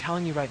commandment. I'm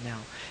telling you right now.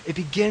 It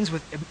begins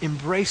with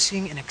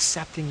embracing and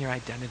accepting your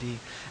identity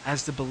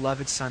as the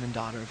beloved son and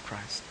daughter of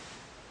Christ.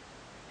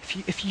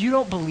 If you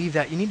don't believe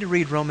that, you need to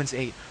read Romans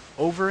 8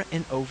 over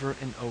and over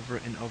and over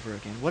and over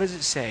again. What does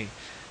it say?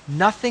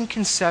 Nothing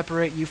can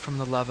separate you from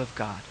the love of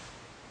God.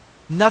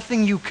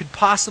 Nothing you could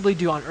possibly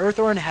do on earth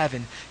or in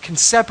heaven can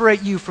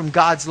separate you from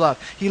God's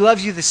love. He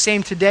loves you the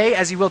same today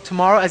as he will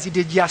tomorrow, as he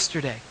did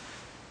yesterday.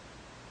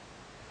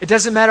 It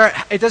doesn't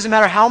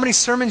matter how many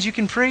sermons you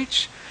can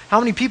preach, how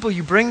many people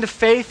you bring to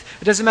faith.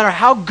 It doesn't matter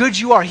how good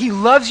you are. He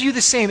loves you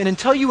the same. And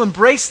until you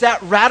embrace that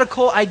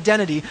radical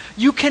identity,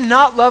 you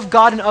cannot love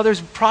God and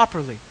others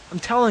properly. I'm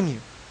telling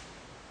you.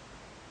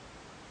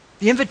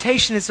 The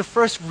invitation is to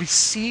first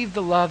receive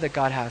the love that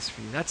God has for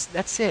you.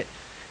 That's it.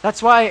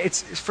 That's why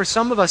it's for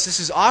some of us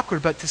this is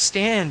awkward, but to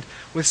stand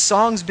with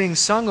songs being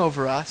sung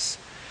over us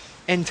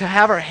and to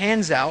have our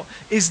hands out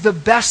is the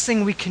best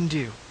thing we can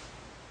do.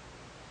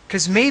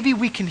 Because maybe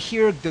we can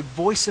hear the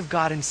voice of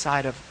God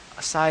inside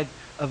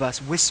of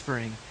us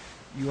whispering,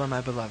 "You are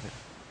my beloved.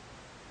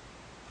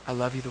 I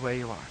love you the way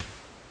you are.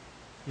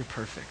 You're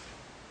perfect."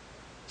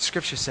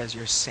 Scripture says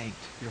you're a saint.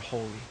 You're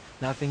holy.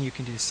 Nothing you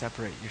can do to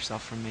separate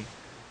yourself from me.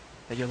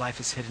 That your life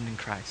is hidden in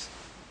Christ.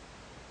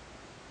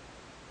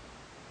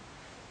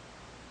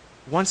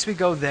 Once we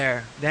go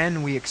there,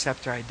 then we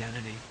accept our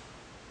identity.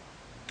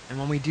 And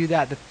when we do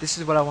that, this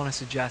is what I want to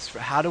suggest. For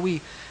how do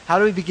we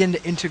begin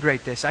to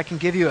integrate this? I can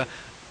give you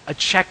a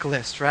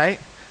checklist, right?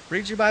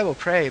 Read your Bible,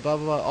 pray, blah,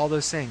 blah, blah, all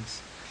those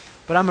things.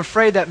 But I'm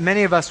afraid that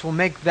many of us will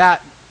make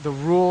that the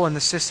rule and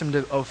the system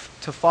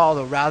to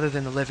follow rather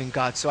than the living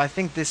God. So I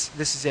think this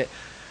is it.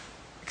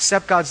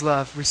 Accept God's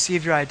love,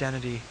 receive your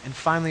identity, and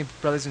finally,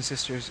 brothers and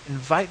sisters,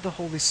 invite the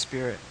Holy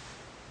Spirit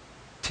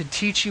to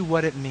teach you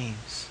what it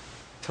means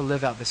to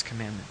live out this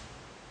commandment.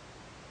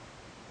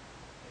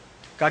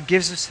 God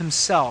gives us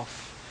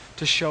himself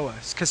to show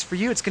us. Because for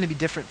you, it's going to be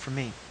different from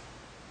me.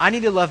 I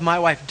need to love my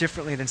wife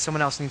differently than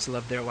someone else needs to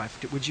love their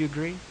wife. Would you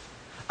agree?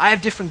 I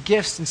have different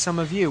gifts than some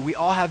of you. We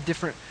all have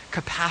different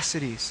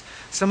capacities.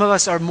 Some of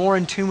us are more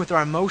in tune with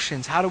our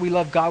emotions. How do we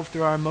love God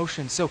through our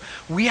emotions? So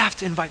we have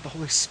to invite the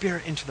Holy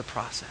Spirit into the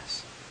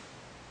process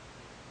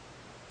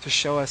to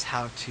show us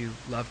how to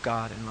love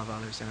God and love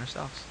others and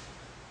ourselves.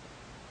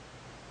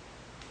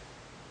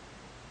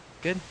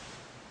 Good?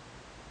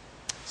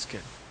 It's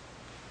good.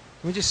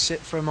 Can we just sit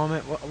for a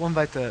moment? We'll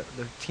invite the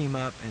team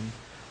up, and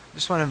I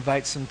just want to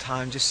invite some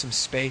time, just some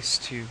space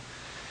to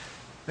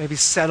maybe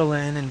settle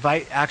in,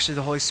 invite actually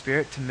the Holy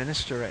Spirit to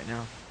minister right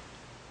now.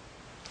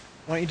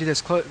 Why don't you do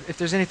this? If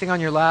there's anything on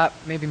your lap,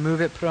 maybe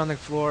move it, put it on the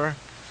floor.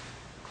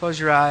 Close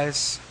your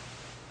eyes.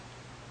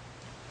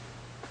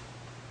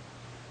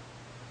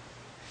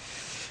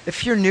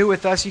 If you're new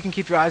with us, you can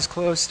keep your eyes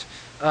closed.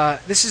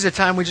 This is a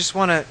time we just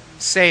want to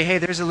say, hey,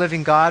 there's a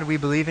living God. We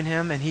believe in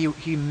him, and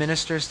he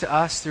ministers to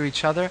us through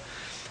each other,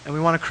 and we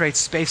want to create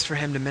space for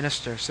him to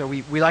minister. So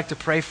we like to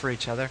pray for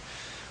each other.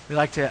 We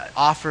like to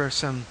offer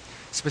some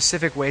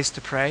specific ways to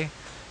pray.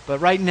 But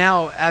right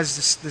now,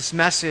 as this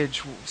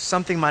message,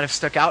 something might have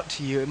stuck out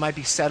to you. It might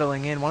be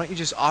settling in. Why don't you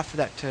just offer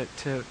that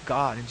to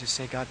God and just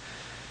say, God,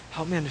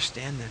 help me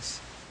understand this.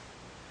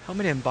 Help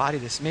me to embody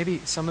this. Maybe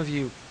some of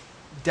you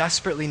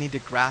desperately need to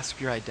grasp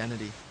your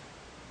identity.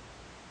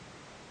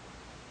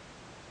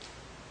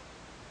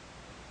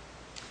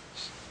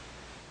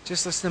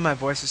 Just listen to my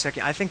voice a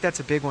second. I think that's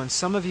a big one.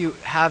 Some of you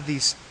have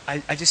these,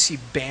 I just see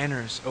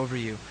banners over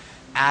you.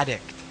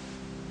 Addict,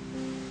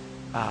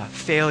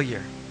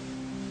 failure,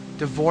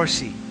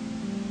 divorcee,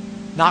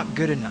 not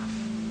good enough,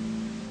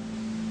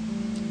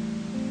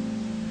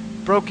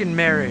 broken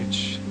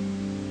marriage,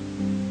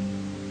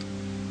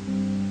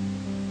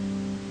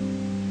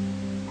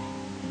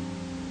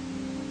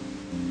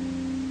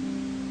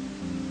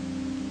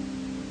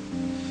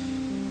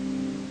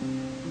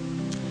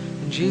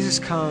 and Jesus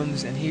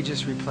comes and he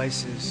just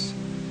replaces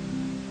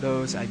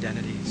those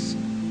identities.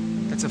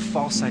 That's a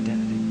false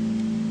identity.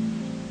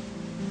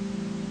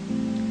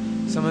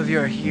 Some of you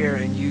are here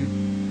and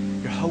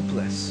you're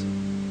hopeless.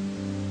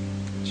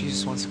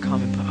 Jesus wants to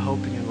come and put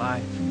hope in your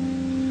life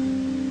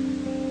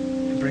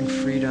and bring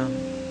freedom.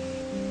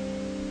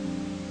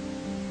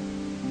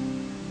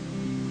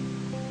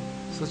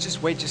 So let's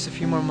just wait just a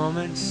few more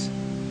moments.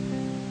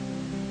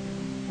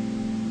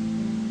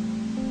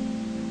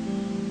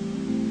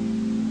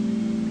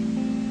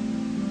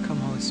 Come,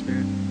 Holy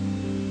Spirit.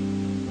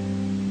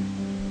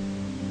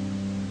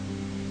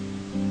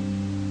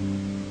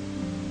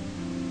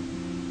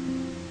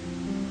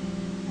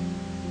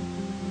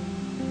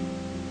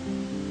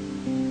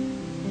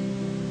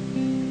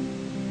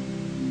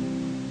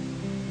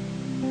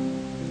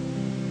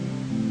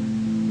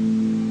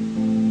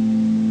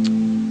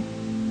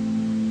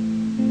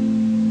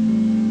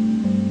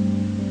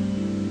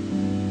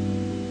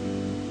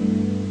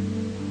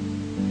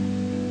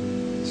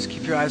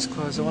 Your eyes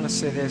closed. I want to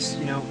say this.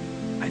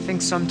 I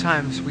think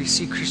sometimes we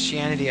see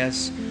Christianity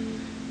as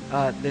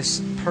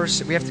this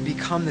person. We have to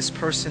become this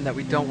person that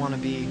we don't want to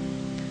be.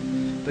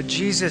 But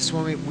Jesus,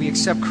 when we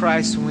accept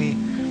Christ, when we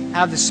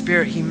have the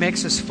Spirit, he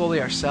makes us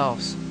fully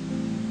ourselves.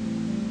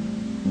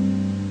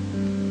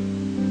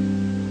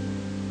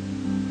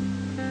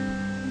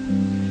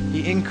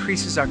 He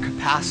increases our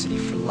capacity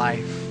for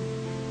life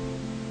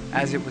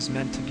as it was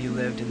meant to be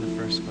lived in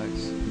the first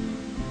place.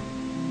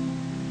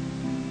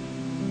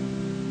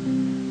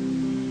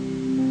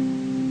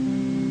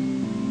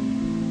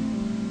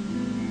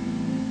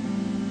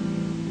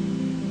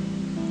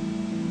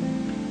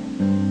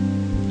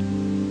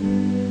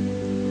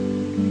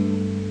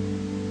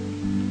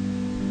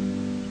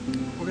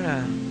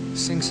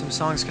 Sing some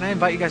songs. Can I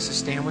invite you guys to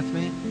stand with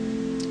me?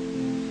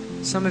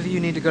 Some of you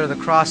need to go to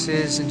the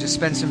crosses and just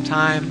spend some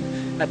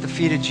time at the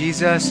feet of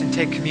Jesus and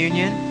take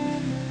communion.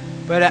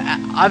 But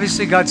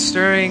obviously God's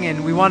stirring,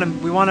 and we want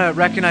to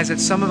recognize that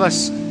some of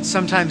us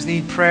sometimes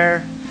need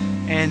prayer,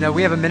 and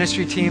we have a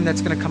ministry team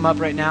that's going to come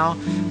up right now.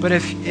 But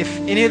if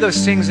any of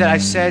those things that I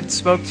said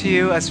spoke to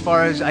you as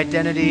far as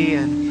identity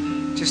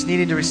and just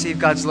needing to receive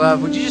God's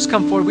love, would you just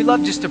come forward? We'd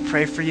love just to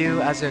pray for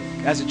you as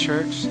a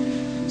church.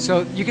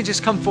 So you can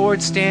just come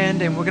forward,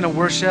 stand, and we're going to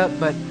worship,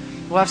 but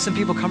we'll have some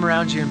people come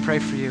around you and pray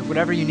for you.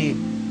 Whatever you need,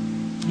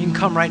 you can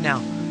come right now.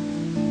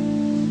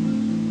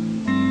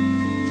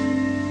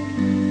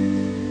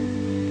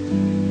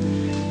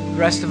 The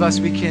rest of us,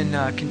 we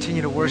can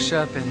continue to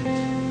worship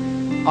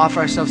and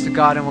offer ourselves to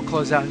God, and we'll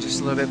close out in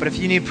just a little bit. But if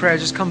you need prayer,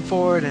 just come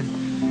forward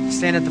and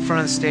stand at the front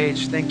of the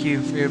stage. Thank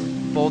you for your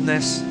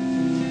boldness.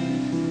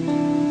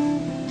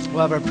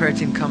 We'll have our prayer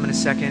team come in a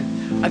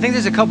second. I think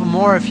there's a couple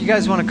more. If you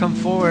guys want to come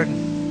forward,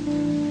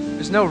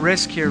 there's no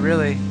risk here,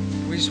 really.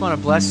 We just want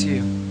to bless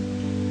you.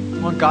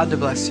 We want God to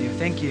bless you.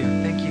 Thank you.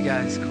 Thank you,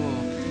 guys. Cool.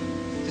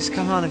 Just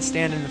come on and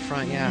stand in the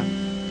front. Yeah.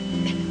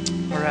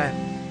 All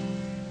right.